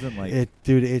you. It wasn't like it,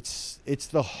 dude. It's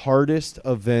the hardest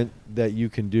event that you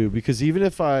can do, because even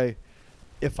if I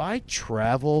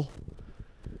travel,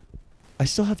 I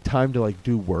still have time to like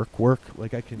do work.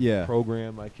 Like I can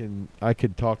program. I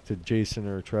could talk to Jason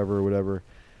or Trevor or whatever.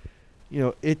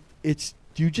 It's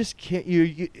you just can't.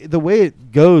 You the way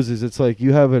it goes is it's like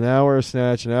you have an hour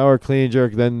snatch, an hour clean and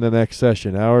jerk, then the next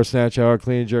session, hour snatch, hour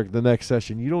clean and jerk, the next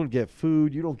session. You don't get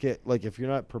food. You don't get, like, if you're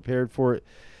not prepared for it.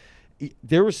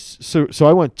 There was so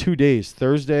I went 2 days,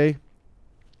 Thursday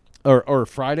or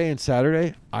Friday and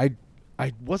Saturday. I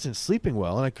wasn't sleeping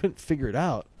well, and I couldn't figure it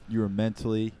out. You were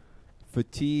mentally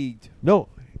fatigued. No,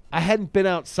 I hadn't been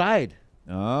outside.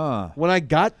 Ah. When I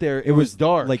got there, it was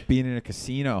dark. Like being in a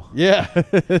casino. Yeah.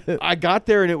 I got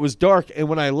there and it was dark, and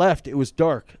when I left, it was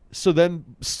dark. So then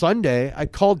Sunday, I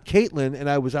called Caitlin, and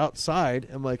I was outside.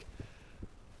 I'm like,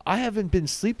 I haven't been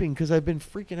sleeping because I've been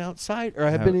freaking outside, or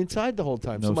I have been inside the whole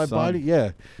time. No so my sun. body,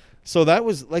 yeah. So that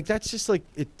was like, that's just like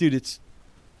it, dude.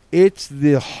 It's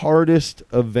the hardest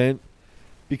event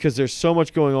because there's so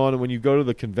much going on, and when you go to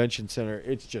the convention center,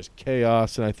 it's just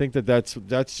chaos. And I think that's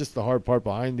just the hard part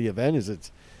behind the event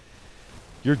is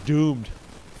you're doomed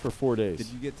for 4 days. Did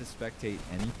you get to spectate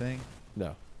anything?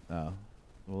 No. Oh.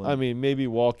 Well, I mean, maybe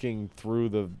walking through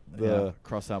the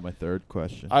cross out my third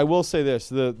question. I will say this: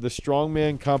 the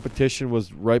strongman competition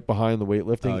was right behind the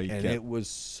weightlifting, and it was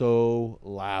so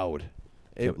loud.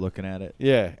 Kept looking at it.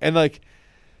 Yeah, and like,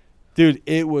 dude,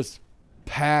 it was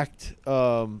packed.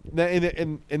 And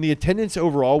the attendance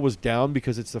overall was down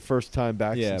because it's the first time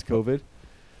back since COVID.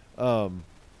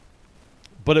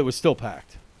 But it was still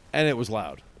packed, and it was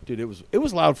loud, dude. It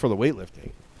was loud for the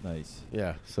weightlifting. Nice.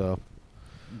 Yeah. So.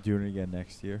 Doing it again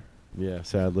next year. Yeah,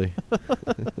 sadly.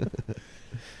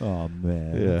 Oh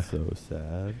man, Yeah. that's so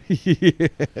sad.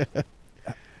 Yeah.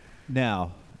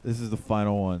 Now, this is the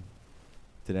final one.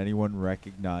 Did anyone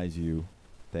recognize you?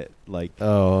 That like,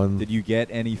 did you get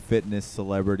any fitness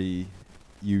celebrity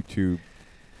YouTube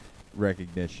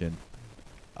recognition?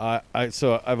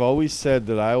 So I've always said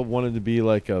that I wanted to be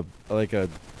like a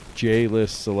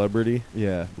J-list celebrity.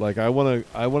 Yeah. Like I want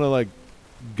to like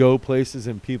go places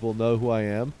and people know who I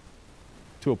am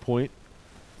to a point.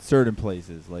 Certain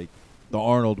places, like the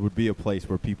Arnold would be a place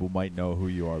where people might know who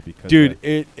you are because Dude,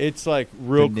 it's like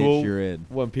real the niche cool you're in.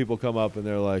 when people come up and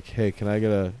they're like, "Hey, can I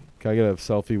get a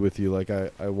selfie with you?" Like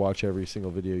I watch every single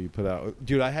video you put out.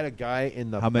 Dude, I had a guy in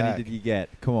the How back. many did you get?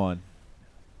 Come on.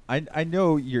 I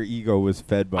know your ego was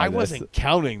fed by I this. wasn't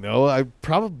counting though. I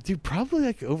probably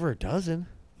like over a dozen.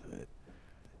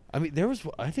 I mean,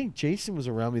 I think Jason was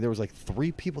around me. There was like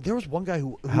 3 people. There was one guy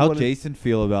who How'd wanted- Jason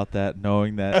feel about that,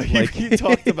 knowing that? he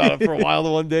talked about it for a while.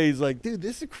 The one day he's like, "Dude,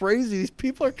 this is crazy. These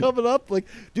people are coming up." Like,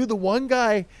 dude, the one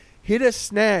guy hit a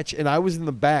snatch, and I was in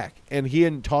the back, and he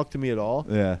hadn't talked to me at all.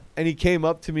 Yeah. And he came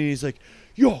up to me, and he's like,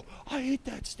 "Yo, I hit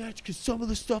that snatch because some of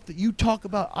the stuff that you talk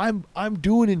about, I'm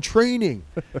doing in training."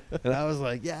 And I was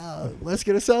like, "Yeah, let's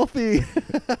get a selfie."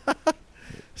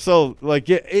 So, like,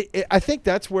 I think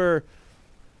that's where.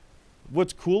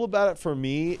 What's cool about it for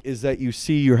me is that you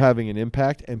see you're having an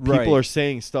impact, and people Right. are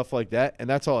saying stuff like that, and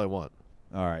that's all I want.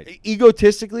 All right.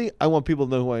 Egotistically, I want people to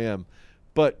know who I am,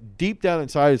 but deep down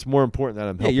inside, it's more important that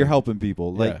I'm Yeah, helping. you're helping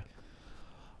people. Like,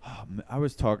 Yeah. I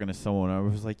was talking to someone. I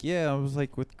was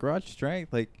like, with Garage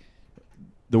Strength, like,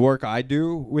 the work I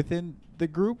do within the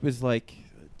group is like,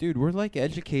 dude, we're like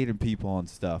educating people on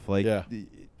stuff. Like, Yeah.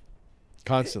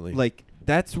 Constantly. Like,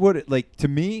 that's what it, like, to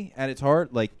me at its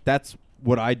heart, like, that's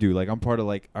what I do. Like, I'm part of,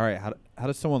 like, all right, how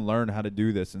does someone learn how to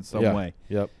do this in some Yeah. way?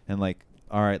 Yep. And, like,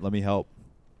 all right, let me help.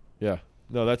 Yeah.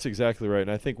 No, that's exactly right. And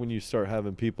I think when you start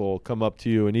having people come up to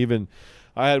you, and even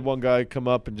I had one guy come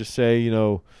up and just say,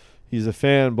 he's a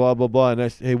fan, blah, blah, blah. And I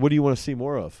said, "Hey, what do you want to see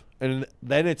more of?" And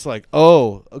then it's like,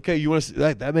 "Oh, okay, you want to see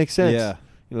that? That makes sense."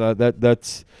 Yeah.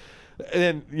 That's.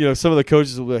 And then, some of the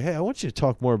coaches will be like, "Hey, I want you to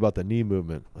talk more about the knee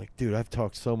movement." Like, dude, I've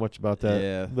talked so much about that.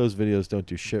 Yeah. Those videos don't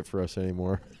do shit for us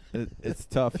anymore. It's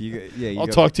tough. You I'll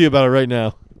talk to you about it right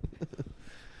now.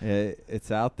 Yeah, it's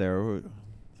out there.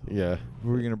 Yeah.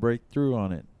 We're going to break through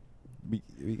on it.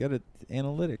 We got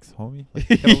analytics, homie. Like,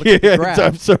 you gotta look at the Yeah, graph.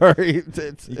 I'm sorry.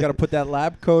 You got to put that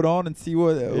lab coat on and see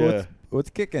what's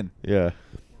kicking. Yeah.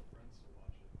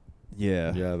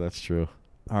 Yeah. Yeah, that's true.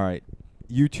 All right.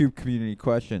 YouTube community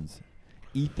questions.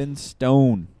 Ethan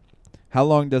Stone. How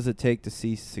long does it take to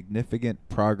see significant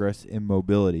progress in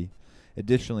mobility?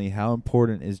 Additionally, how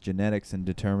important is genetics in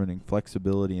determining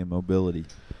flexibility and mobility?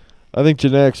 I think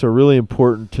genetics are really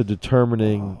important to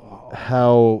determining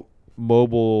how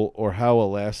mobile or how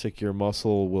elastic your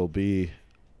muscle will be.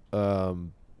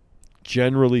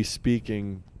 Generally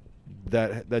speaking,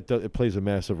 it plays a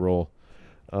massive role.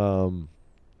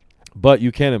 But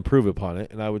you can improve upon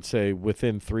it, and I would say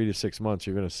within 3 to 6 months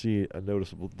you're going to see a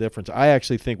noticeable difference. I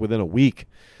actually think within a week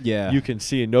you can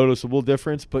see a noticeable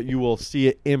difference, but you will see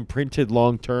it imprinted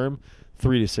long term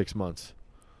 3 to 6 months.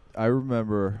 I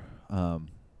remember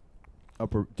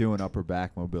doing upper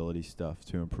back mobility stuff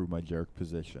to improve my jerk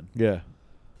position. Yeah.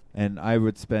 And I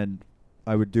would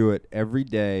do it every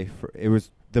day. It was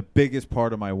the biggest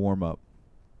part of my warm up,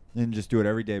 and just do it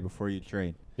every day before you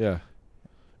train. Yeah.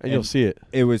 And you'll see it.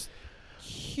 It was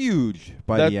huge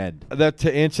by the end. That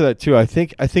to answer that too, I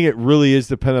think it really is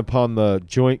dependent upon the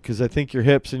joint, because I think your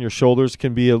hips and your shoulders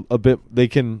can be a bit. They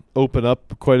can open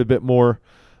up quite a bit more.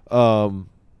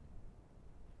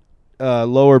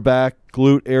 Lower back,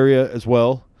 glute area as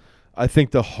well. I think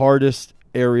the hardest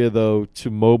area though to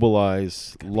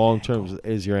mobilize long term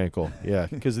is your ankle. Yeah,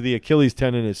 because the Achilles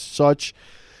tendon is such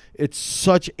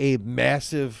a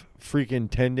massive freaking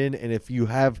tendon, and if you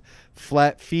have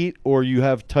flat feet or you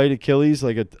have tight Achilles,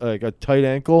 like a tight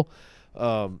ankle,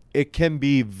 it can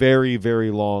be very, very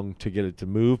long to get it to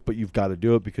move, but you've got to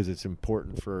do it because it's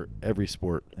important for every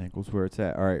sport. Ankle's where it's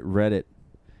at. All right, Reddit,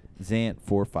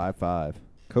 Zant455.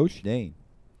 Coach Dane,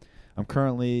 I'm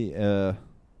currently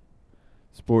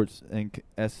sports and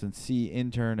S&C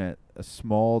intern at a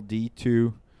small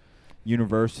D2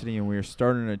 university, and we are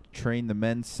starting to train the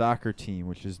men's soccer team,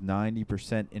 which is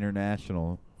 90%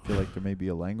 international. I feel like there may be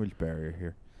a language barrier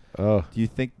here. Oh, Do you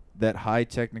think that high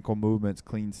technical movements,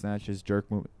 clean snatches, jerk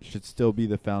movement, should still be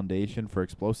the foundation for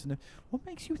explosiveness? What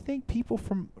makes you think people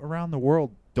from around the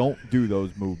world don't do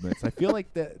those movements? I feel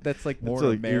like that's like more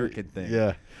an American thing.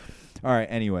 Yeah. All right,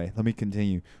 anyway, let me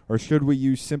continue. Or should we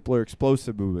use simpler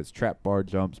explosive movements, trap bar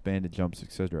jumps, banded jumps,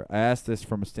 etc.? I ask this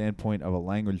from a standpoint of a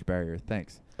language barrier.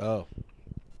 Thanks. Oh.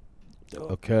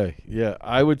 Okay. Yeah,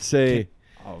 I would say.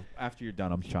 After you're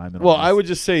done, I'm chiming. Well, on this. I would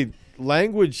just say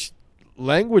language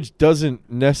doesn't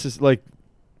necessarily, like,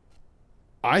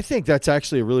 I think that's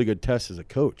actually a really good test as a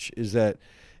coach, is that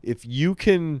if you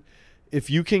can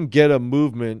get a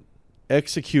movement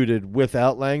executed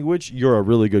without language, you're a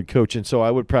really good coach. And so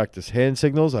I would practice hand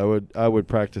signals. I would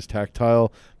practice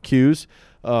tactile cues.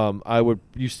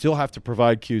 You still have to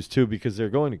provide cues too, because they're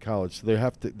going to college, so they're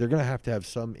going to have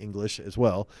some English as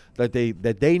well that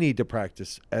they need to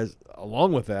practice as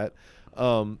along with that.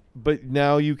 But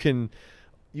now you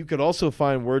could also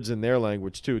find words in their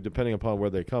language too, depending upon where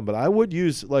they come. But I would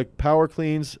use like power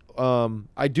cleans.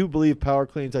 I do believe power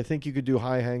cleans. I think you could do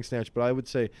high hang snatch, but I would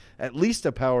say at least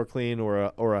a power clean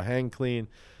or a hang clean.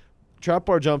 Trap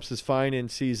bar jumps is fine in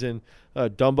season.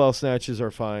 Dumbbell snatches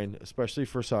are fine, especially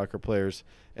for soccer players.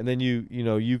 And then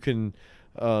you can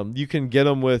get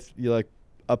them with like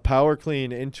a power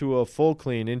clean into a full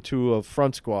clean into a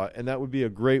front squat, and that would be a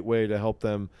great way to help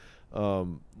them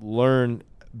learn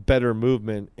better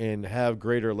movement and have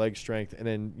greater leg strength. And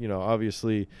then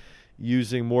obviously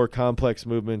using more complex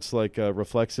movements like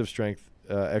reflexive strength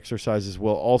exercises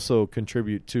will also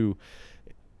contribute to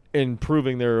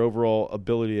improving their overall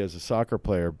ability as a soccer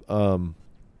player.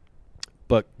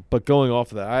 But going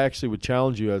off of that, I actually would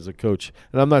challenge you as a coach,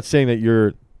 and I'm not saying that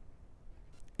you're.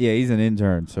 Yeah, he's an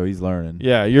intern, so he's learning.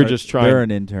 Yeah, you're just trying. They're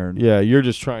an intern. Yeah, you're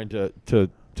just trying to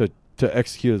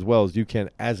execute as well as you can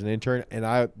as an intern,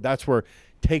 and that's where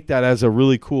take that as a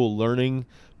really cool learning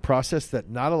process that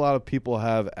not a lot of people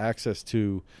have access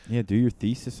to. Yeah, do your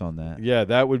thesis on that. Yeah,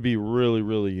 that would be really,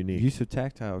 really unique. Use of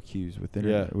tactile cues with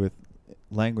with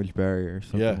language barrier or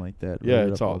something like that. Yeah,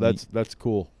 it's all that's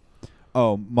cool.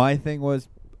 Oh, my thing was,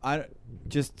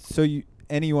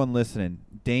 anyone listening,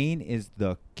 Dane is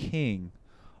the king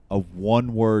of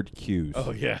one-word cues.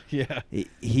 Oh yeah.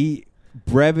 He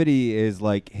brevity is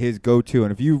like his go-to,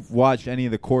 and if you've watched any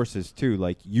of the courses too,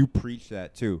 like you preach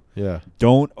that too. Yeah.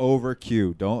 Don't over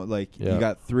cue. Don't you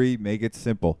got 3, make it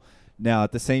simple. Now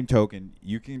at the same token,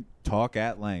 you can talk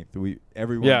at length.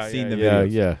 Everyone's seen the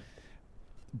videos. Yeah.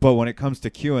 But when it comes to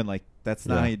cueing, like that's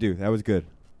not how you do. That was good.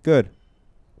 Good.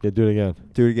 Yeah, do it again.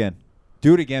 Do it again.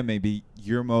 Do it again, maybe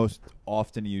your most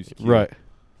often used cue. Right.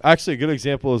 Actually, a good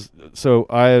example is, so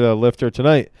I had a lifter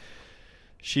tonight.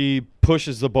 She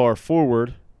pushes the bar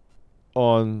forward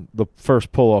on the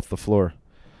first pull off the floor.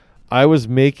 I was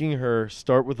making her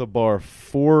start with the bar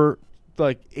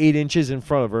 8 inches in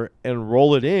front of her and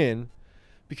roll it in,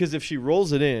 because if she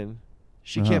rolls it in,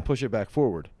 she can't push it back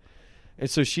forward. And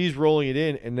so she's rolling it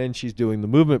in, and then she's doing the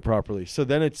movement properly. So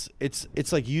then it's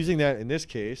like using that in this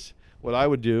case. What I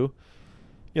would do,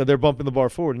 they're bumping the bar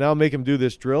forward. Now make them do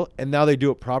this drill, and now they do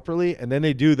it properly, and then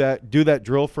they do that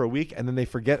drill for a week, and then they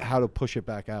forget how to push it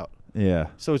back out. Yeah.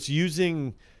 So it's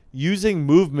using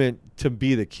movement to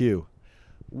be the cue.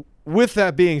 With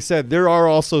that being said, there are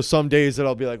also some days that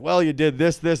I'll be like, well, you did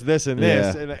this, and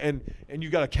this, and you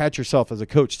got to catch yourself as a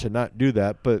coach to not do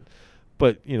that. But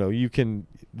you can.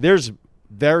 There's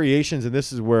variations, and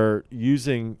this is where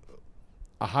using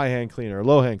a high hand clean or a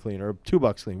low hand clean or a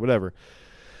 2-box clean, whatever,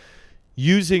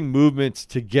 using movements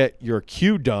to get your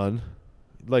cue done,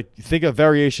 like think of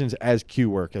variations as cue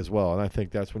work as well. And I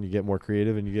think that's when you get more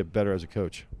creative and you get better as a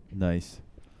coach. Nice.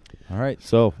 All right.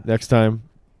 So next time,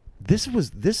 this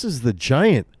is the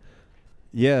Giant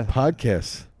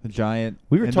podcast. The Giant.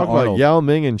 We were talking about Yao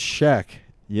Ming and Shaq.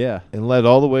 Yeah. And led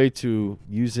all the way to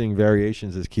using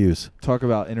variations as cues. Talk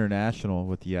about international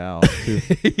with Yao, too.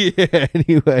 Yeah,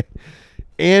 anyway.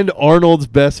 And Arnold's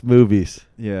best movies.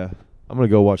 Yeah. I'm going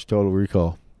to go watch Total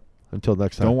Recall. Until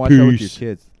next time. Don't watch that with your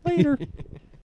kids. Later.